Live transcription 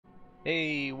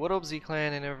Hey, what up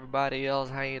Z-Clan and everybody else,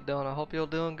 how you doing? I hope you're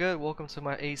doing good. Welcome to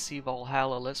my AC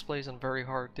Valhalla Let's Plays on very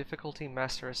hard difficulty,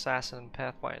 Master Assassin and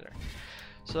Pathfinder.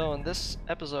 So in this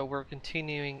episode we're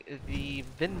continuing the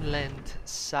Vinland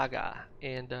Saga,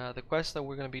 and the quest that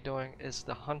we're going to be doing is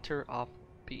the Hunter of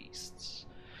Beasts.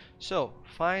 So,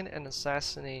 find and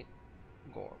assassinate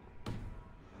Gorm.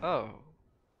 Oh.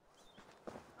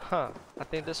 Huh, I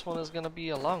think this one is going to be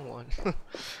a long one.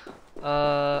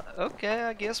 Okay,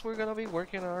 I guess we're gonna be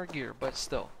working on our gear, but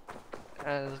still.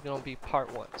 It's gonna be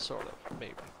part 1, sort of,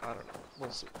 maybe. I don't know. We'll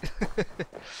see.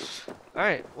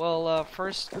 Alright, well,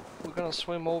 first we're gonna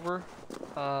swim over.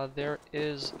 There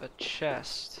is a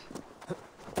chest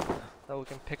that we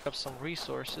can pick up some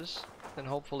resources, and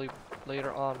hopefully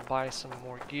later on buy some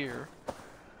more gear.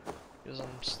 Because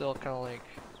I'm still kinda like...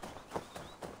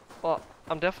 Well,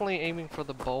 I'm definitely aiming for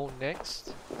the bow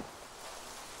next.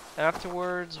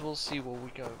 Afterwards, we'll see what we're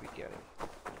gonna be getting.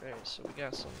 Okay, so we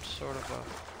got some sort of a...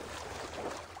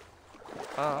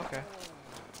 Ah, okay.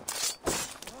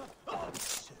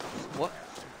 What?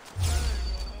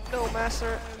 No,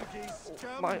 master!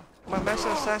 My master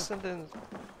assassin didn't...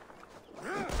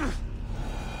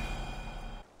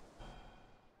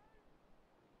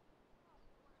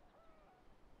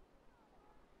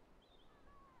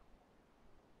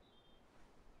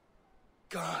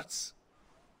 Gods.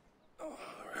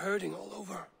 Hurting all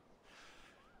over. I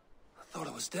thought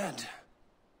I was dead.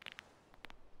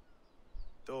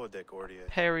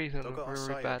 Harry's in a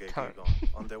very bad time.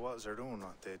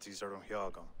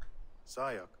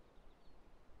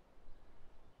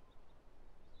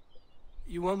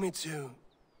 You want me to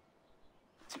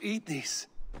eat these?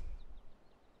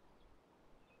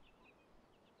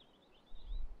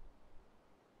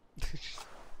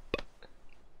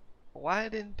 Why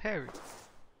didn't Perry?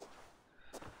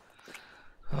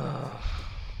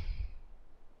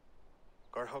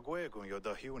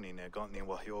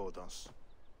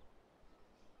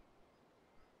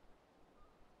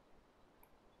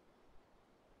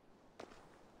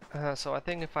 So I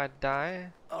think if I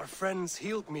die... Our friends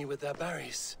healed me with their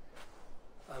berries.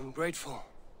 I'm grateful.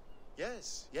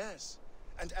 Yes, yes.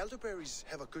 And elderberries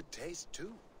have a good taste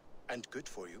too. And good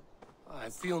for you. I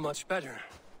feel much better.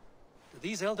 Do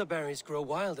these elderberries grow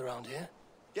wild around here?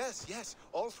 Yes, yes.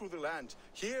 All through the land.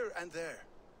 Here and there.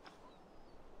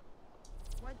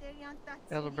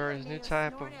 Elderberry is a new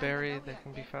type of berry that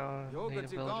can be found in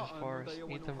native villages' forests.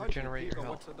 Eat them, regenerate your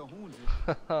health.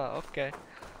 Okay.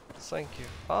 Thank you.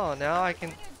 Oh, now I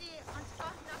can...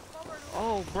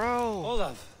 Oh, bro!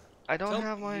 Olaf! I don't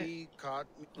have my... He caught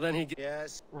me. Then he...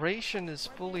 Yes. Ration is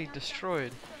fully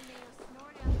destroyed.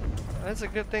 That's a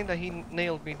good thing that he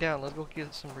nailed me down. Let's go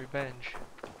get some revenge.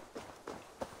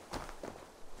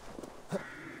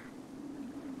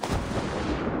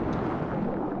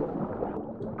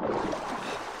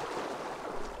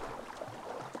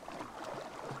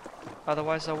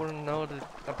 Otherwise I wouldn't know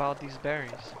about these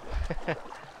berries.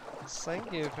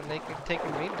 Thank you for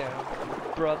taking me down,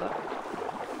 brother.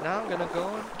 Now I'm gonna go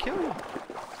and kill you,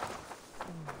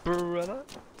 brother.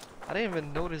 I didn't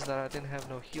even notice that I didn't have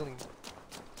no healing.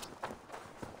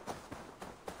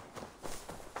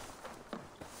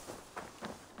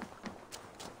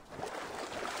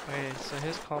 Okay, so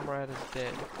his comrade is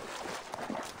dead.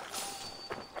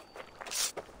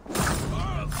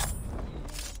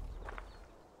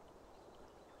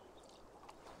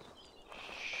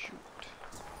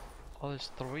 Oh,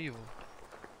 there's 3 of them.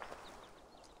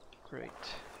 Great.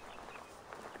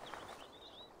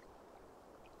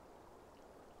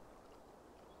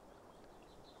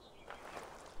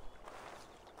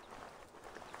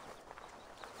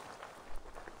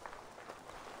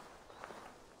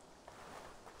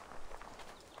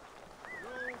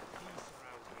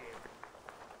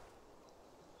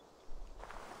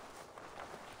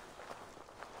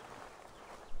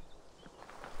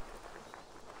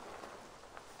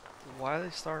 Why they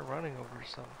start running over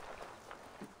something?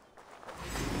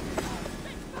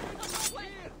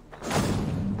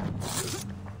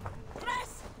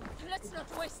 Press! Let's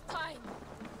not waste time.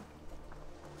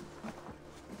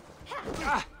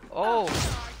 Oh!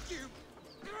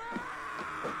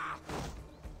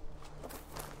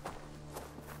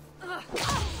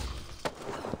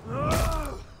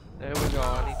 There we go.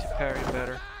 I need to parry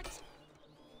better.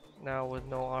 Now with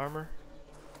no armor.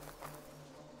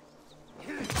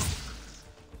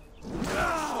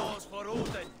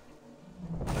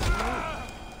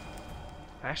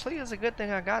 Actually, it's a good thing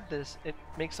I got this. It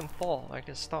makes them fall. I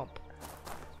can stomp.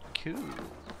 Cool.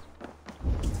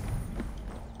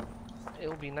 It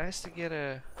would be nice to get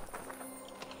a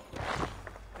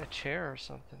chair or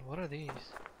something. What are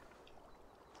these?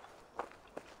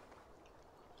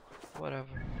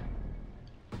 Whatever.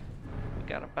 We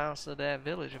gotta bounce to that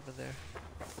village over there.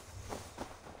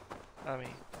 I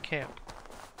mean, camp.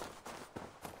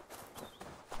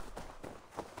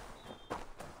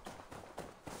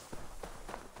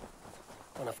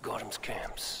 One of Gordon's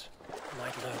camps.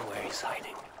 Might learn where he's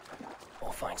hiding.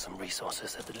 Or find some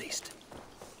resources at the least.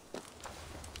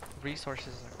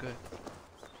 Resources are good.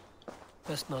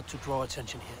 Best not to draw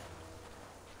attention here.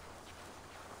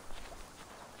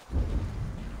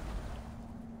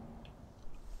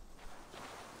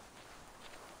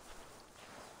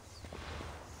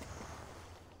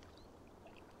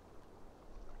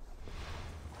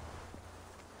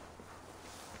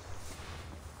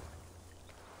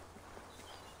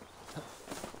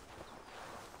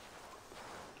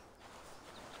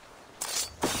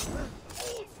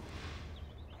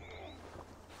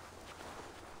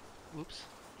 Whoops.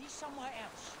 He's somewhere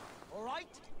else, all right?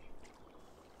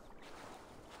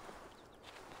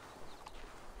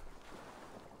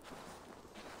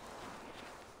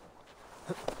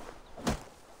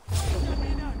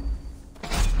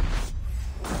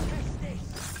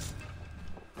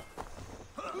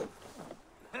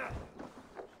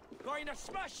 Going to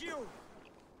smash you!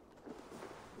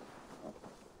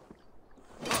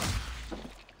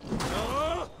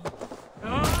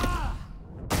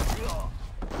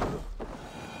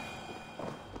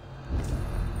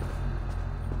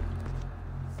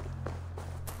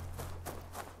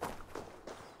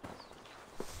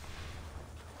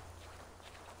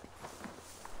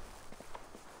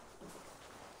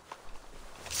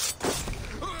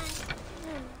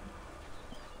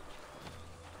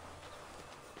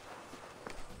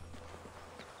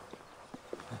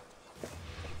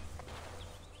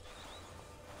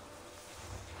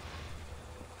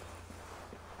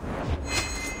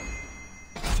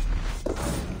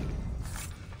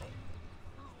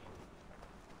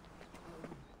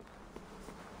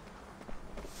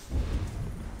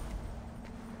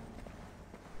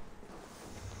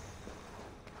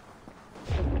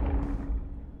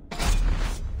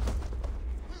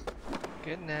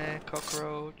 Good night,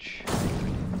 cockroach.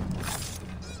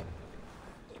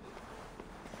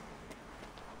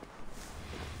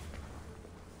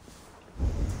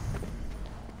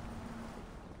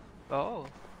 Oh.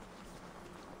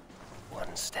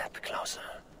 One step closer.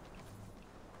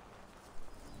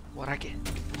 What I get?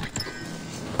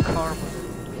 Karma.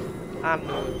 I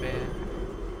know it, man.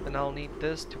 And I'll need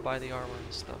this to buy the armor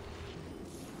and stuff.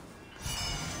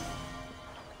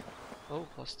 Oh,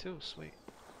 +2, sweet.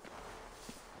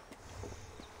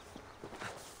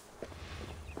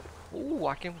 Ooh,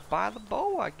 I can buy the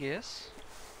bow, I guess.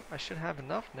 I should have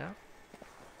enough now.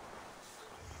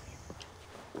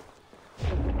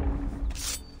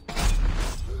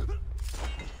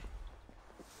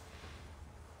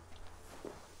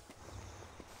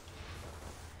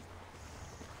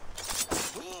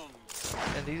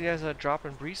 And these guys are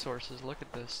dropping resources. Look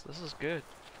at this. This is good.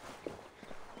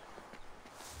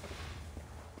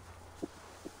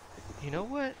 You know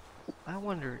what? I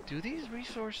wonder, do these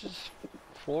resources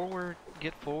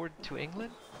get forward to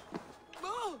England?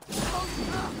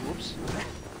 Whoops.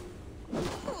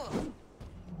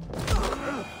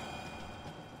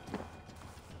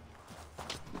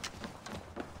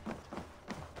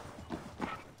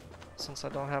 Since I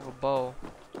don't have a bow,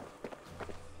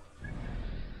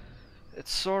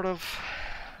 it's sort of...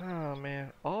 Oh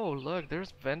man. Oh look,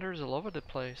 there's vendors all over the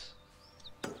place.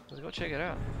 Let's go check it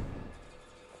out.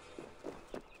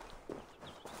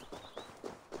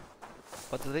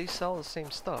 But do they sell the same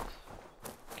stuff?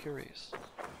 Curious.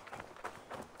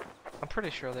 I'm pretty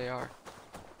sure they are.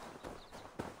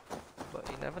 But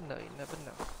you never know, you never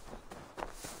know.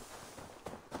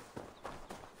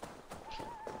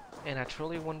 And I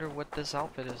truly wonder what this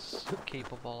outfit is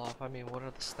capable of. I mean, what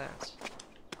are the stats?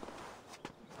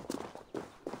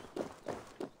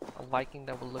 A Viking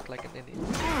that will look like an Indian.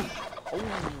 Oh!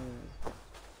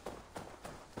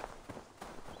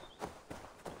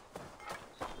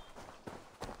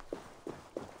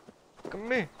 Come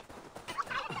here.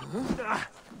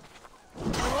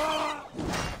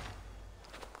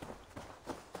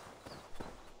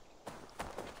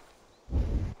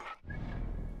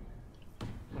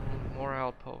 More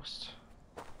outposts.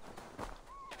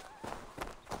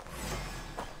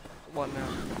 What now?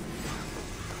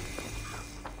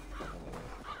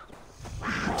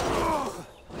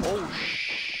 Oh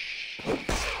shh.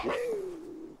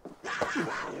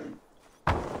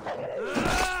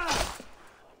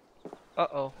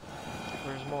 Uh-oh.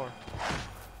 There's more.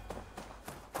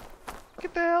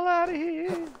 Get the hell out of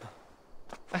here!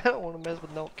 I don't want to mess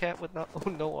with no cat with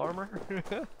no armor.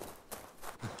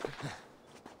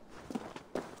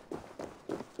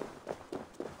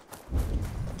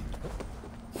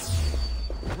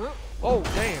 Oh,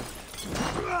 damn.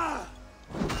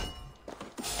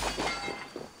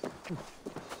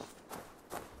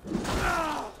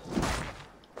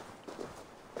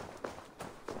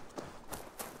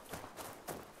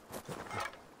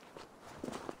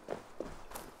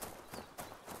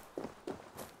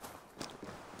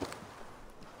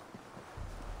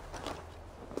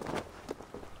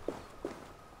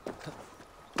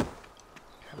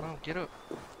 Come on, get up.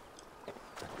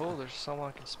 Oh, there's someone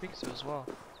I can speak to as well.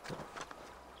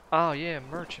 Oh yeah,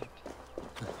 merchant.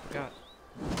 Forgot.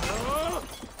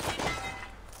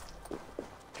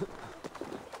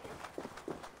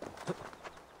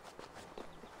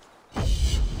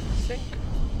 Sink.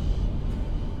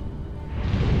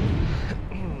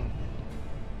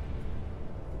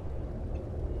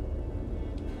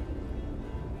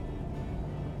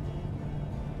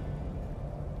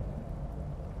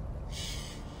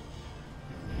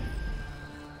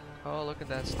 Oh, look at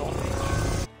that stone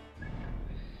page.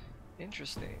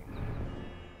 Interesting.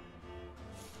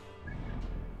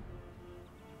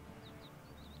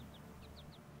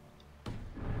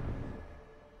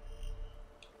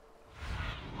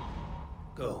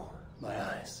 Go, my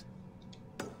eyes.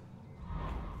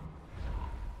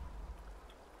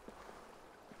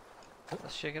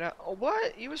 Let's check it out. Oh,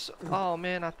 what? You was? Oh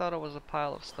man, I thought it was a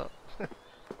pile of stuff.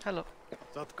 Hello.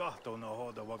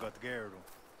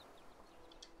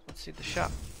 Let's see the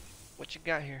shop. What you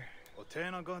got here?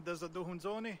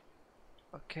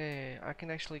 Okay, I can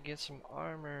actually get some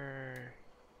armor.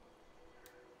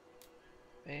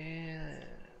 And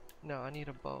no, I need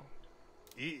a bow.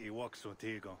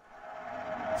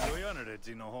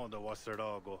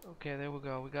 Okay, there we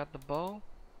go. We got the bow.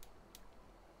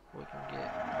 We can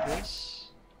get this.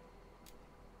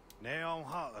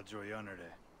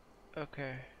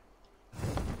 Okay.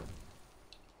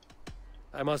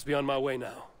 I must be on my way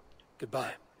now.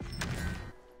 Goodbye.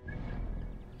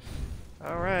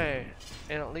 Alright.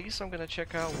 And at least I'm gonna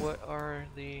check out what are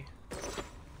the...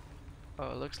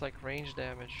 Oh, it looks like range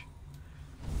damage.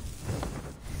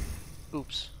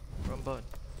 Oops. Wrong button.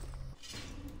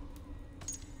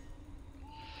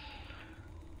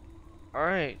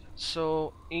 Alright,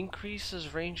 so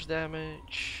increases range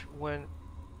damage when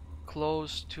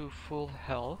close to full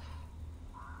health.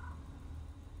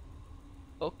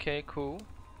 Okay, cool.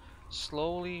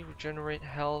 Slowly regenerate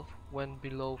health when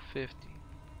below 50.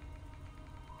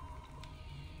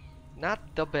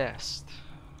 Not the best.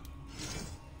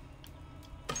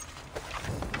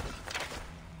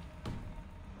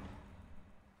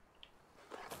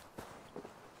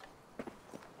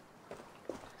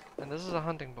 And this is a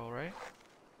hunting bow, right?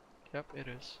 Yep, it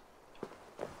is.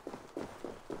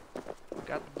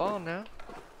 Got the bow now.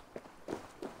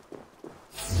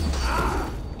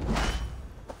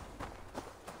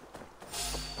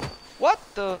 What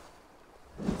the?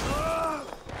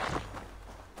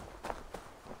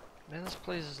 Man, this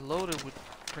place is loaded with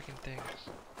freaking things.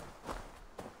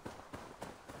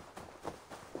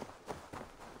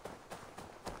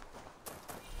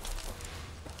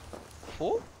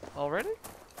 Full? Already?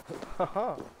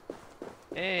 Haha.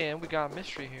 And we got a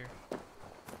mystery here.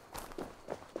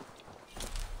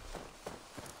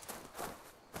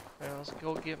 Alright, let's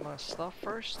go get my stuff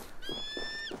first.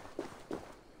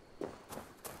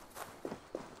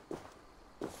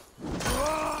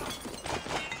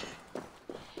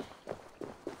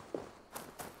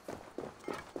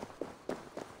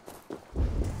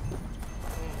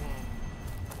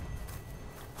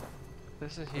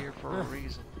 This is here for a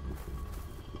reason.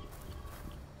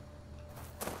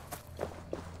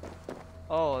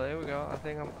 Oh, there we go. I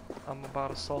think I'm about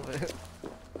to solve it.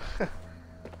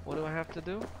 What do I have to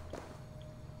do?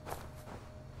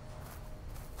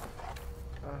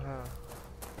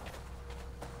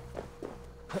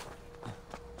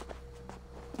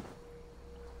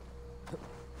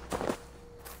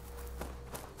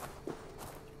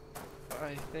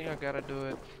 I think I gotta do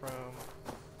it from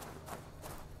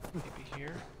maybe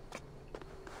here.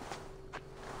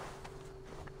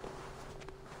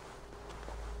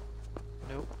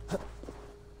 Nope.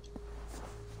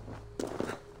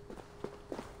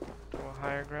 To a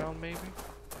higher ground maybe?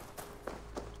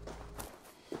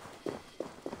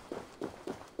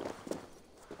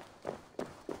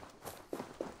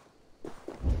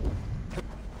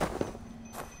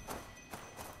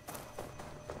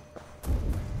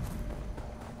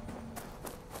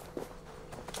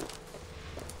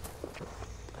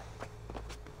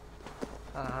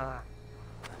 Aha.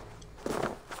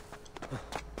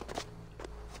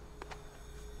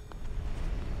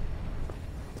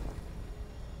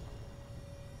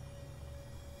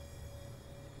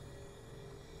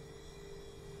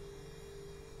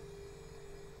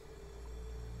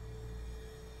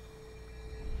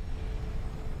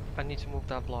 I need to move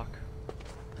that block.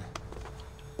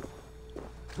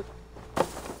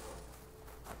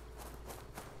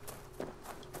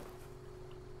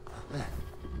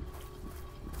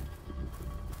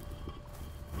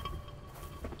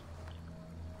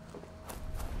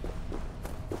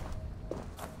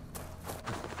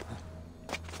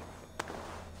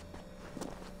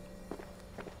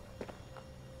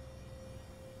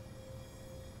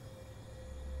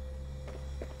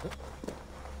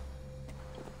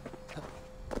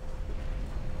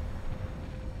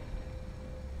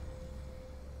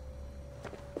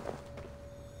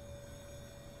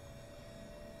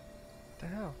 What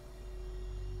the hell?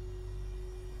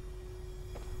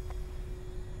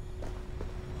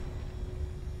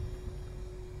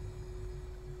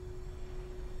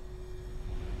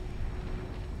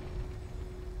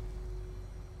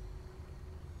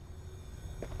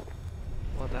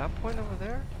 Well, that point over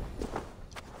there?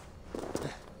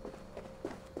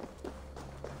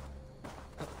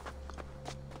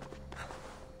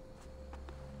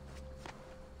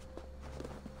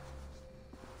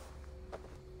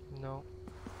 No.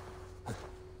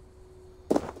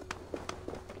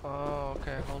 Oh,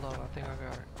 okay, hold on, I think I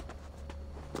got it.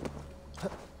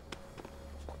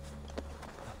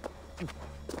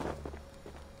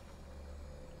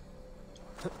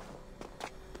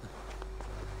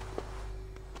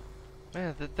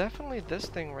 Man, definitely this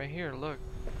thing right here, look.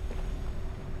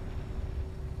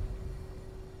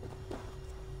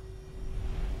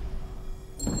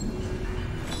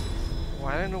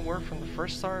 Why didn't it work from the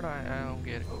first start? I don't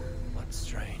get it. What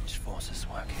strange forces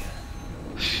work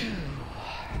here?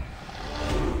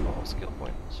 Oh, skill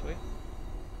point, sweet.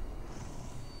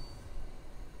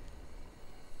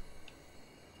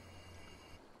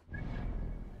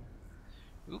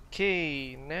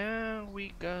 Okay, now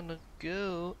we gonna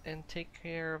go and take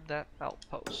care of that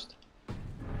outpost.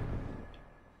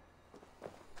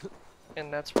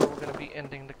 And that's where we're gonna be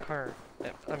ending the current.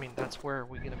 I mean, that's where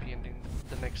we're gonna be ending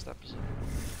the next episode.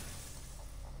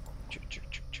 Check, check,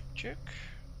 check, check, check.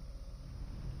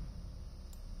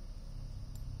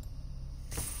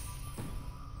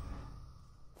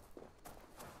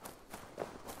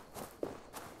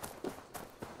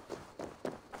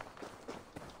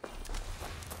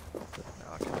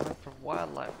 Now I can hunt for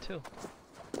wildlife too.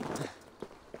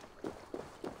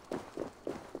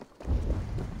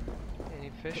 Any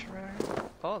fish around here?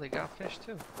 Oh, they got fish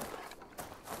too.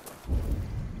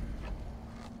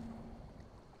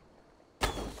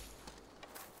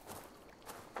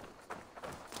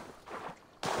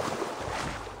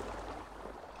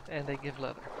 And they give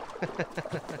leather.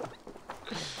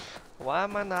 Why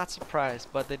am I not surprised?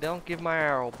 But they don't give my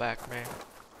arrow back, man.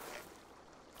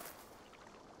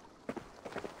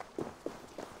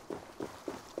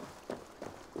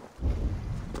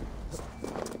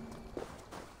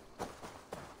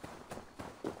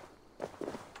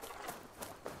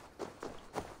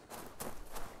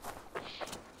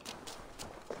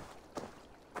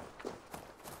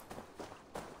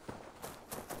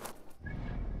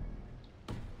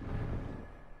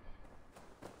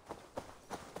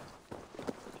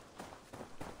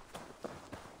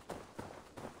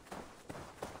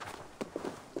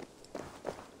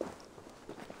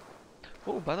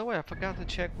 Oh, by the way, I forgot to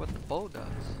check what the bow does.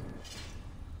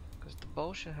 Because the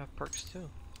bow should have perks too.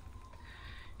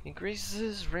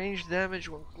 Increases range damage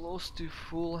when close to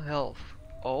full health.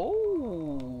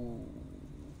 Oh!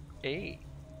 Hey.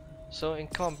 So in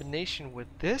combination with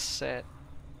this set,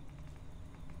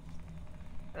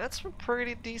 that's some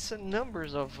pretty decent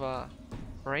numbers of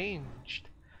ranged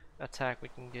attack we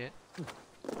can get.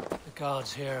 The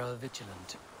guards here are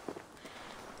vigilant.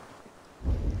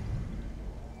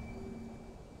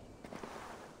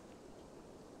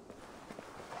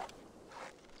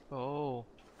 Oh,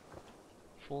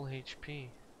 full HP.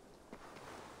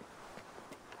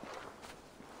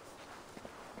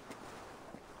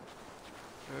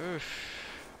 Oof.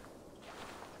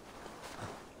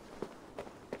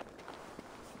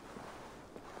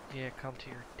 Yeah, come to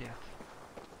your death.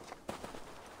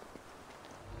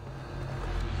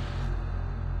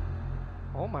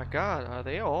 Oh my god, are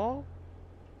they all?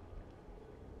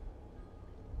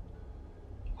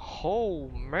 Oh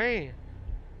man.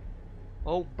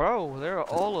 Oh bro, they're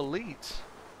all elites.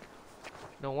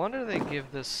 No wonder they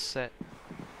give this set.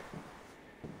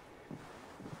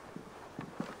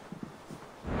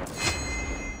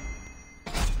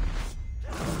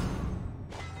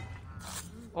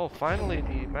 Oh, finally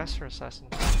the Master Assassin.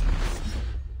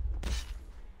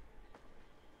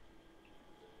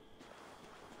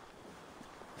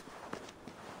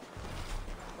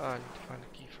 I need to find the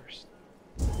key first.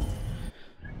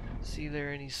 See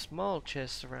there any small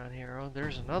chests around here? Oh,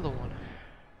 there's another one.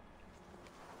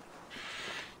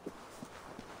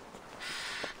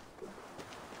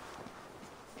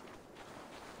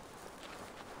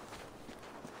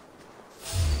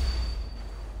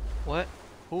 What?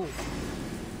 Who?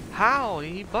 How?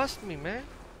 He busted me, man.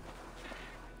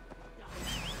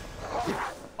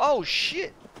 Oh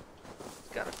shit!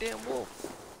 He's got a damn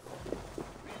wolf.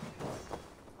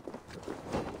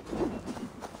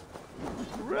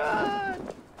 Run!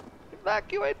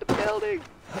 Evacuate the building!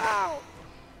 Ow!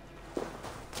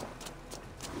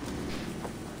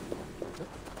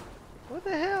 What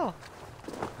the hell?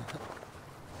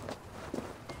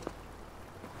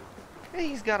 Hey,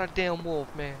 he's got a damn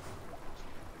wolf, man.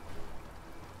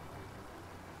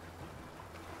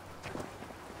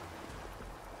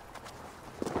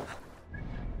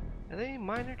 Are there any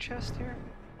minor chests here?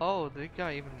 Oh, they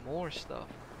got even more stuff.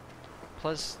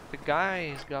 Plus, the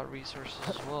guy's got resources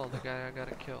as well, the guy I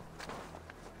gotta kill.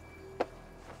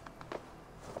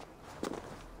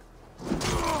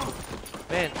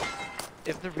 Man,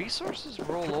 if the resources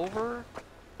roll over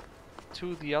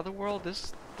to the other world,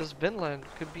 this Vinland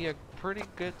could be a pretty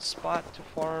good spot to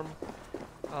farm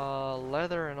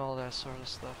leather and all that sort of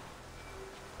stuff.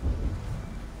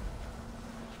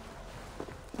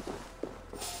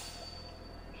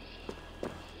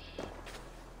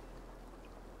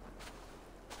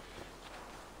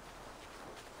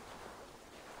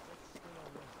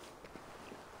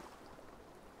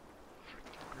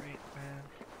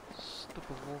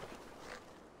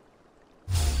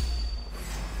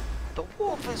 The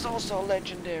wolf is also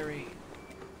legendary.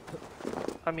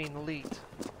 I mean elite.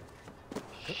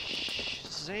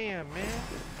 Shazam, man.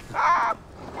 Ah!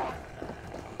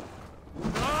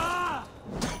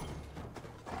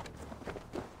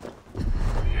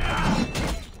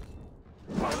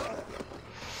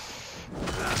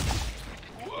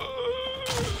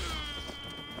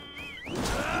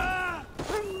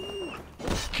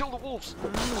 Kill the wolves!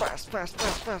 Fast,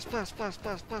 fast, fast, fast, fast, fast,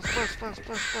 fast, fast, fast, fast,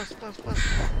 fast, fast, fast,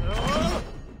 fast.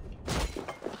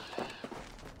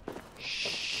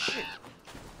 Shit!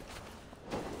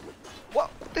 What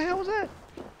the hell was that?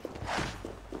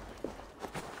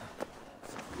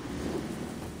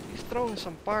 He's throwing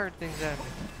some fire things at me.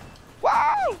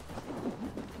 Wow!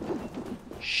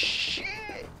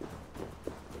 Shit!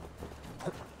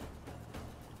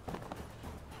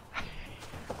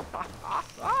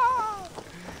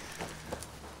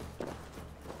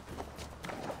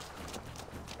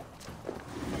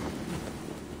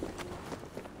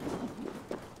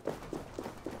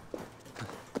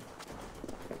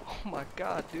 Oh my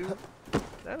god, dude.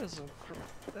 That is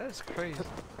crazy.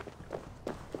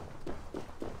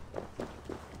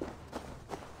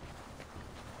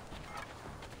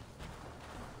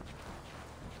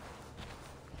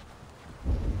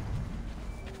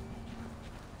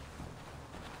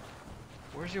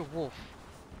 Where's your wolf?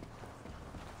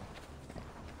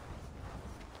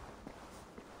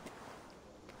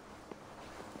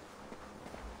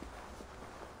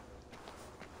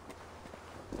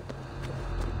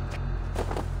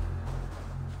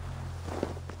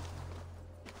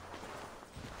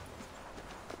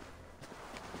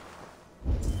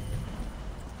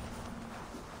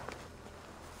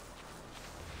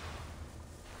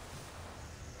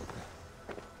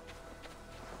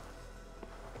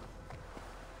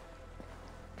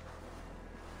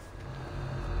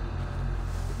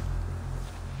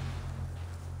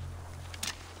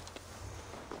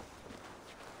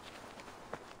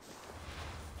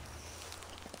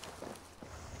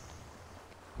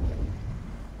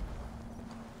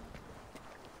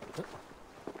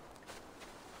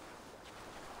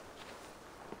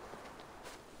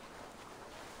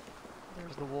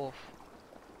 There's the wolf.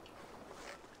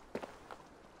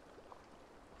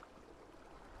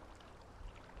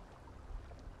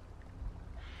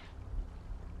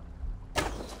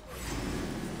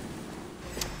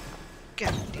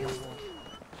 Goddamn wolf.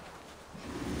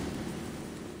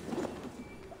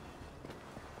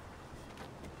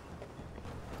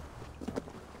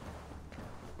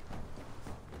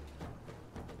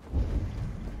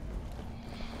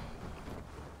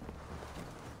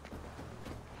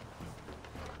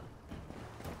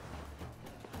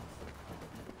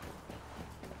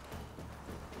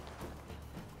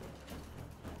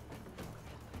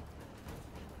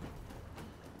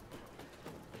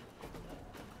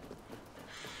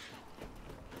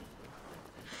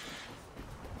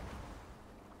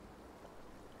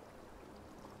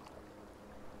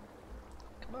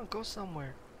 Come on, go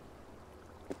somewhere.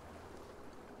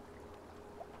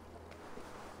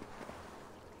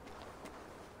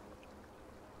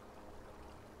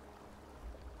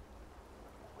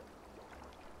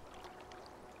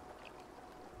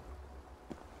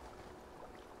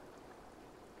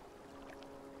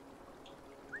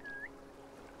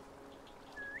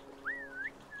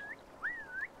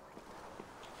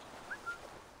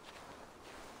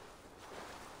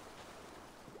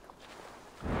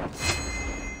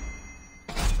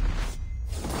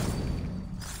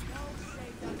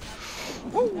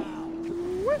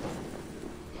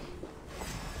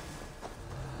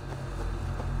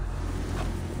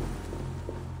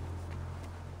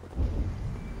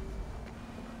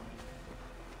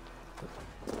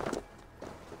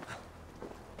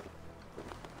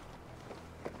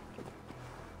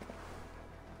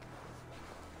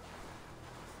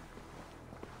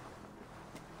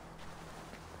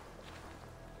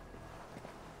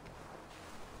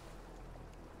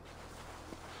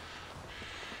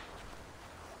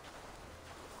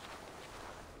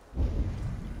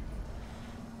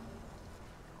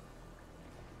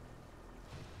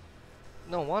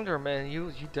 No wonder, man.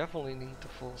 You definitely need the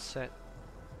full set.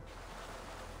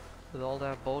 With all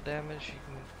that bow damage, you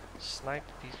can snipe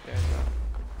these guys out.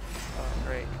 Oh,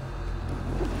 great.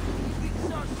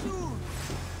 So soon.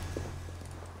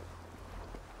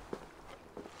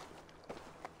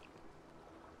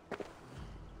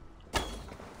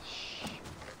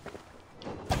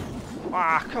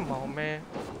 Ah, come on, man.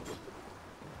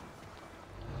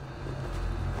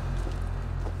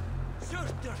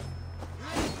 Sister,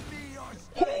 lend me your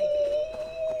strength.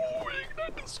 Oh,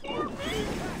 ignite the sword, man.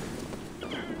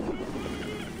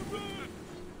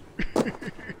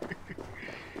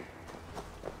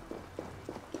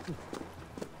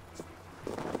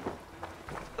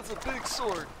 That's a big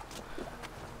sword.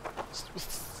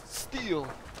 Steel.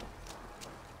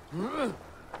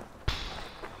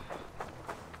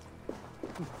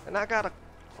 And I got a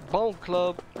bone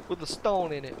club with a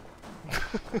stone in it.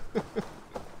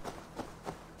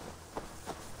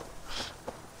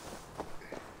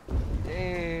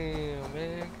 Damn,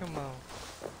 man, come on.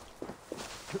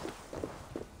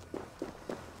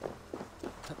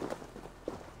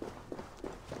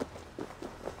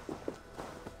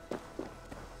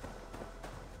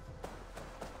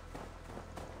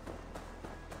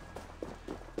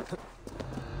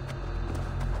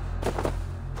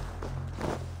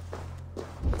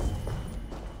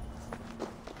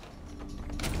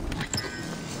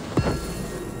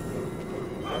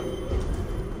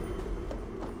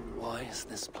 Why is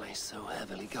this place so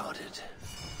heavily guarded?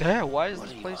 Yeah, why is What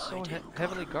this are you place so hiding,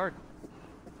 heavily Connor? guarded?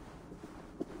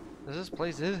 This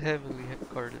place is heavily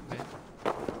guarded, man.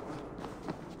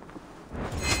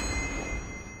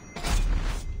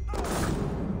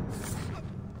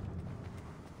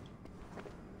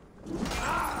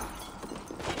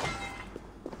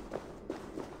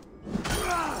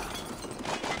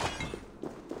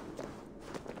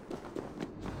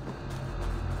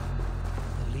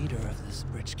 The leader of this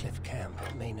Bridgecliff camp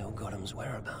may know Godham's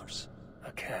whereabouts.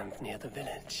 A camp near the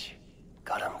village.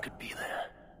 Godham could be there.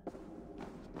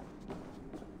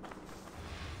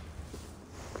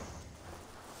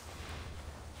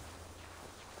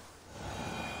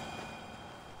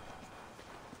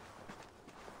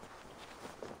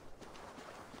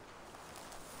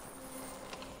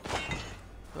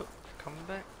 Oh, coming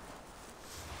back.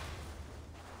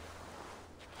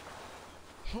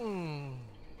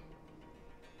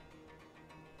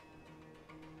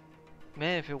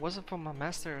 Man, if it wasn't for my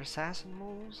Master Assassin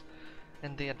moves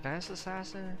and the Advanced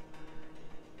Assassin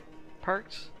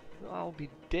perks, I'll be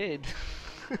dead.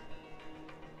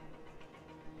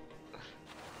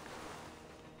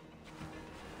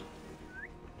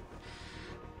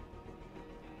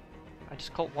 I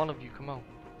just caught one of you, come on.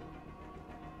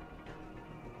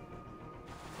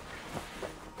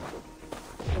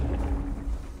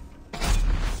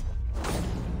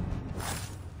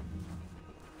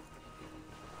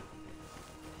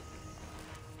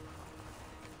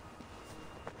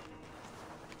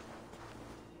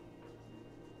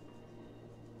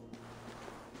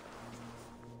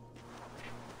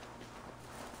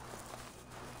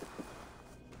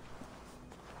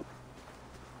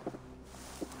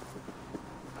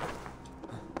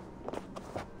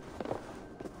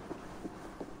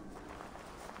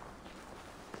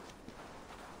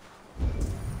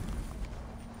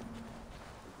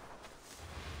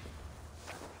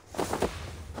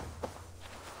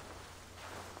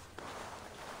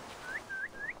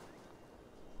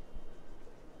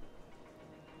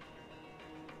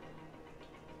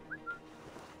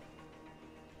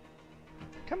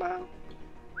 Come on.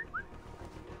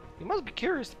 You must be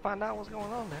curious to find out what's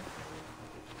going on there.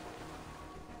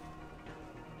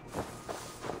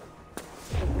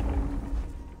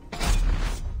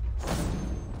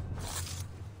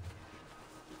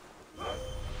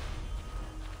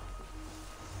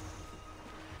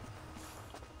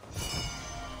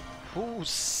 Ooh,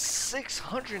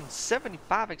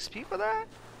 675 XP for that?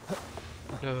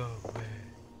 No way.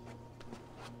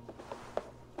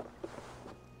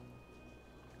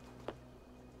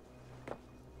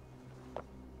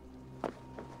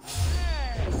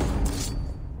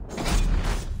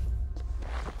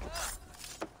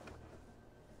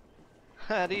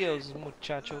 Adios,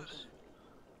 muchachos.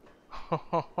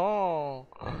 Oh,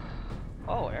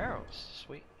 arrows.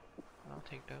 Sweet. I'll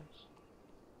take those.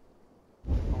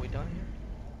 Are we done here?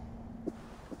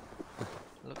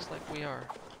 Looks like we are.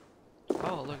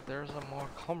 Oh, look, there's some more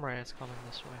comrades coming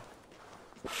this way.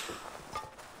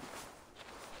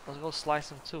 Let's go slice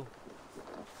them too.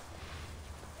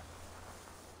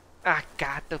 I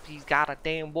got the he's got a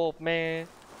damn wolf, man.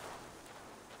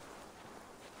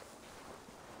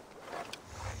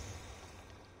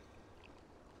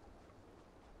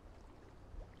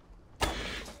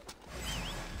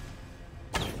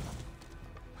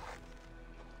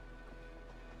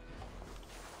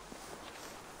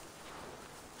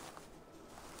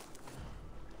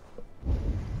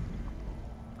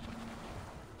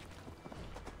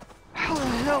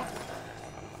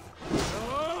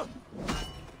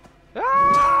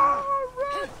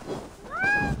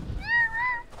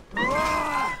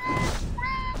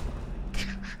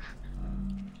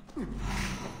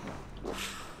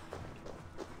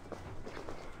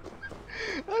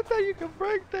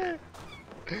 right there.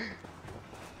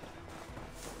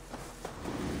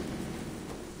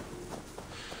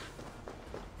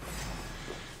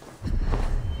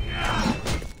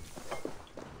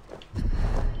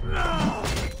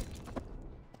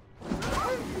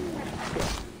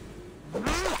 Oh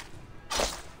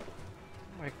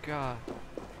my god.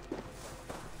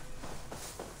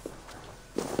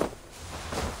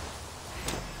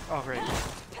 Oh great.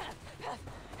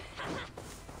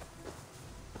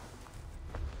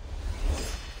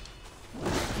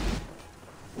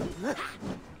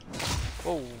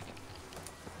 Whoa.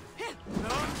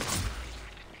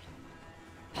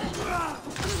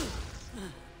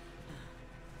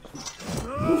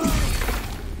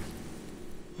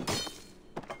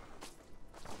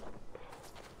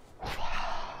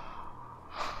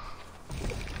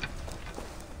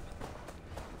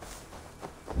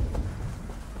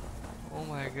 Oh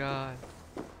my god.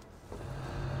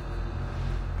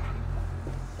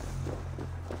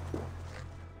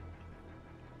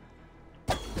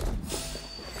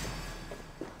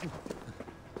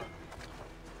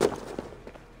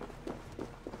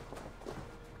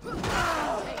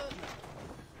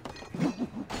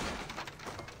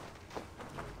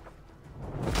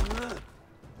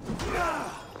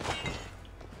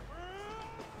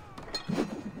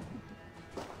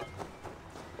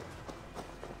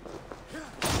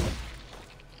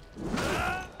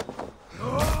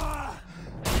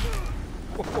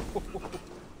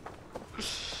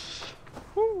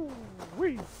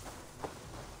 Woo-wee.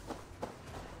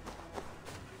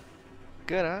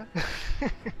 Good, huh?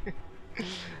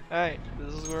 Alright,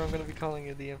 this is where I'm gonna be calling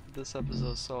it the end of this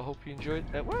episode, so I hope you enjoyed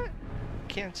that. What?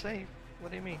 Can't save.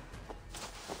 What do you mean?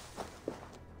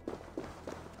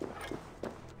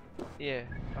 Yeah,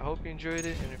 I hope you enjoyed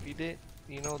it, and if you did,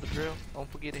 you know the drill.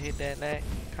 Don't forget to hit that like,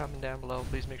 comment down below.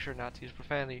 Please make sure not to use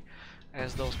profanity,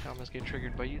 as those comments get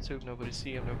triggered by YouTube. Nobody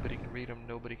see them, nobody can read them,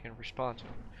 nobody can respond to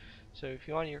them. So if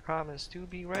you want your comments to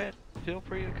be read, feel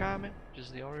free to comment.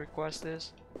 Just the only request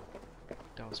is,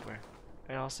 don't swear.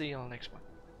 And I'll see you on the next one.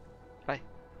 Bye.